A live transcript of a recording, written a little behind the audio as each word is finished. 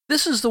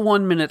This is the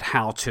 1 Minute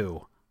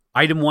How-To.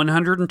 Item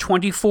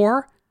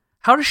 124,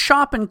 how to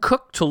shop and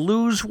cook to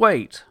lose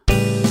weight.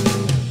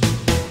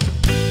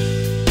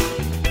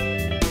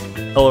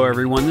 Hello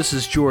everyone, this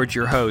is George,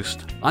 your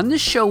host. On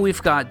this show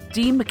we've got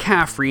Dee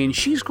McCaffrey, and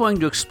she's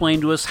going to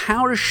explain to us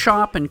how to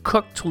shop and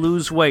cook to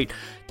lose weight.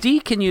 Dee,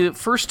 can you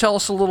first tell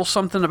us a little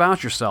something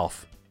about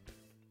yourself?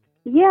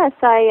 Yes,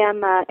 I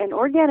am an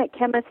organic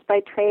chemist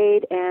by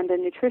trade and a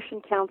nutrition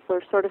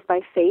counselor sort of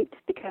by fate,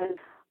 because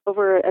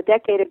over a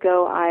decade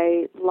ago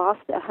I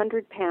lost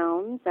 100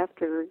 pounds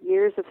after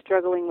years of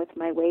struggling with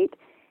my weight,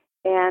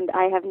 and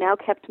I have now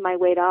kept my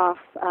weight off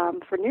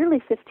for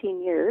nearly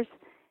 15 years.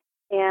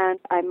 And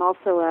I'm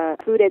also a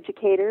food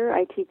educator.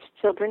 I teach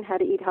children how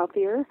to eat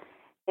healthier,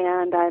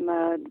 and I'm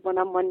a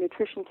one-on-one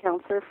nutrition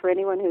counselor for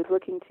anyone who's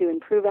looking to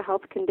improve a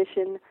health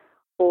condition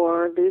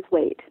or lose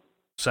weight.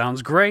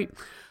 Sounds great.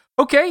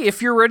 Okay,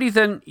 if you're ready,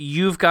 then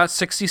you've got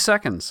 60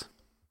 seconds.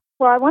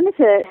 Well, I wanted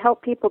to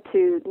help people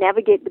to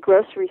navigate the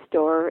grocery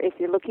store if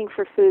you're looking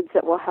for foods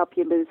that will help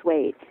you lose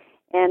weight.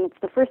 And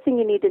the first thing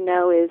you need to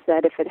know is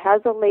that if it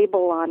has a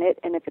label on it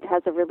and if it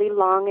has a really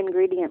long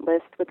ingredient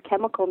list with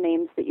chemical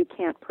names that you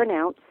can't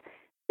pronounce,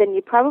 then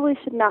you probably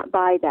should not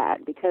buy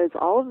that, because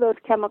all of those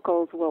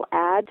chemicals will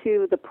add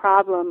to the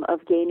problem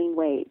of gaining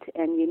weight.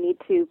 And you need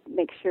to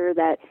make sure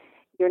that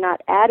you're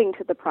not adding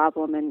to the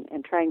problem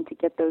and trying to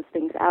get those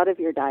things out of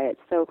your diet.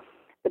 So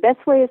the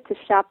best way is to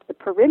shop the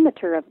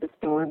perimeter of the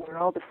store where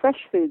all the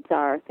fresh foods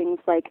are, things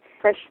like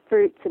fresh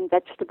fruits and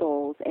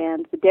vegetables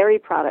and the dairy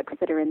products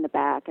that are in the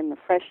back and the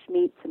fresh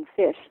meats and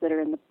fish that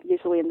are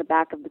usually in the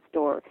back of the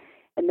store.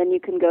 And then you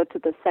can go to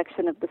the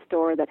section of the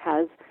store that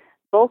has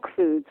bulk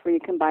foods where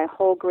you can buy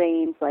whole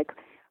grains like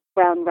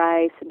brown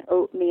rice and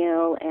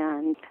oatmeal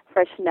and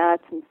fresh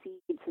nuts and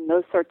seeds and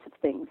those sorts of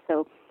things.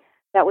 So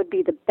that would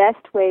be the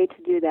best way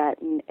to do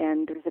that,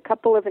 and there's a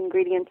couple of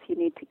ingredients you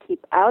need to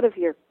keep out of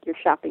your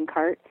shopping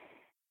cart.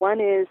 One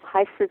is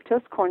high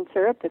fructose corn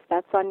syrup. If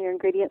that's on your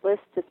ingredient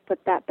list, just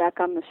put that back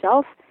on the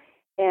shelf.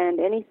 And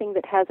anything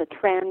that has a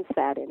trans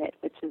fat in it,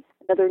 which is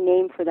another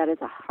name for that,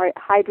 is a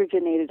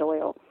hydrogenated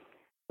oil,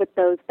 put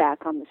those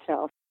back on the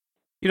shelf.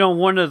 You know,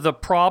 one of the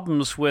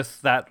problems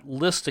with that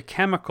list of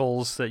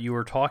chemicals that you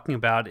were talking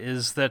about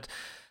is that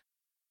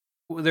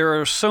there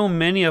are so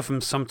many of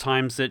them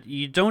sometimes that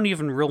you don't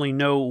even really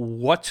know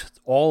what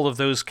all of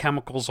those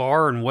chemicals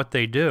are and what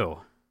they do.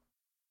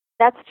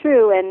 That's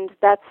true, and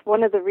that's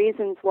one of the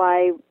reasons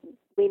why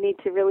we need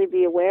to really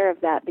be aware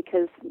of that,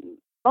 because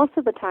most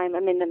of the time,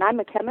 and I'm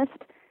a chemist,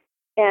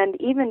 and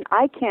even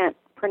I can't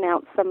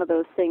pronounce some of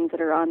those things that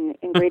are on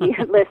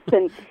ingredient lists,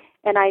 and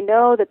I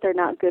know that they're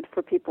not good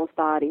for people's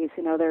bodies.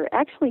 You know, they're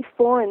actually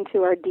foreign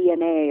to our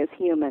DNA as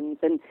humans,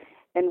 and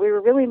we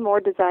were really more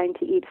designed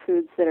to eat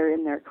foods that are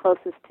in their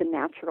closest to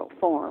natural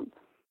form.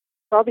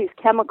 So all these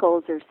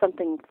chemicals are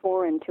something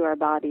foreign to our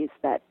bodies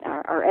that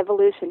our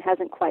evolution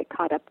hasn't quite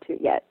caught up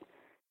to yet.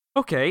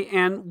 Okay,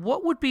 and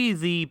what would be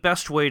the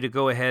best way to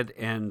go ahead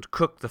and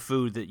cook the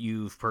food that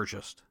you've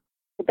purchased?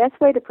 The best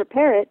way to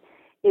prepare it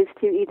is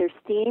to either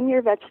steam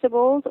your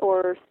vegetables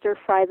or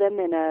stir-fry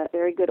them in a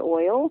very good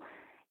oil,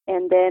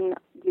 and then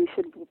you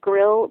should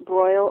grill,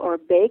 broil, or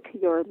bake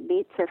your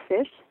meats or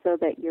fish so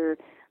that you're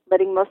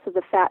letting most of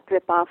the fat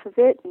drip off of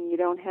it, and you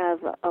don't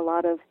have a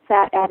lot of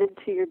fat added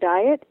to your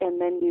diet.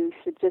 And then you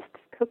should just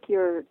cook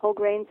your whole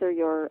grains or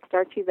your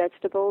starchy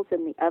vegetables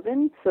in the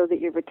oven so that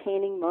you're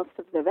retaining most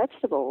of the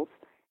vegetables.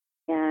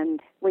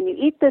 And when you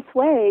eat this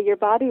way, your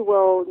body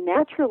will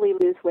naturally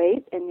lose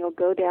weight, and you'll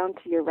go down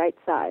to your right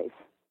size.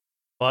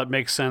 Well, that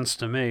makes sense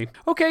to me.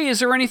 Okay,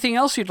 is there anything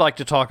else you'd like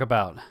to talk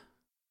about?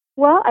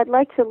 Well, I'd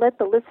like to let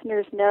the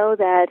listeners know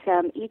that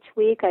each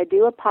week I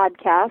do a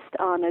podcast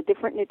on a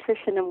different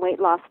nutrition and weight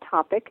loss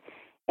topic,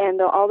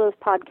 and all those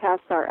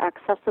podcasts are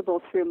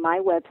accessible through my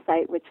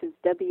website, which is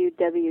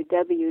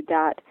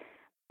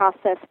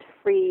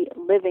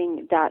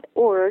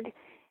www.processedfreeliving.org.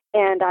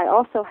 And I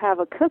also have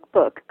a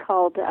cookbook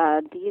called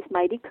Dee's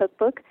Mighty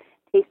Cookbook,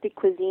 Tasty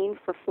Cuisine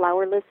for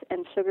Flourless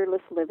and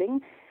Sugarless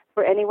Living.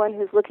 For anyone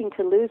who's looking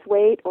to lose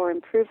weight or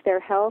improve their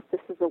health,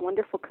 this is a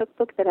wonderful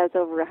cookbook that has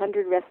over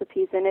 100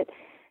 recipes in it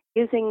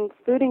using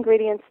food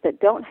ingredients that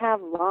don't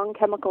have long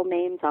chemical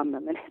names on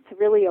them. And it's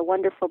really a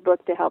wonderful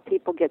book to help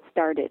people get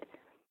started.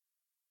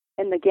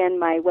 And again,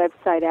 my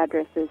website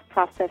address is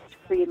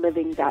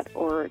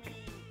processedfreeliving.org.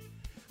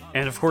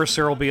 And of course,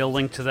 there will be a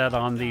link to that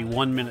on the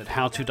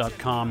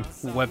 1minutehowto.com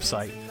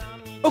website.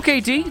 Okay,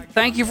 Dee,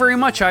 thank you very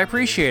much. I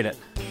appreciate it.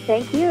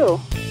 Thank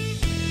you.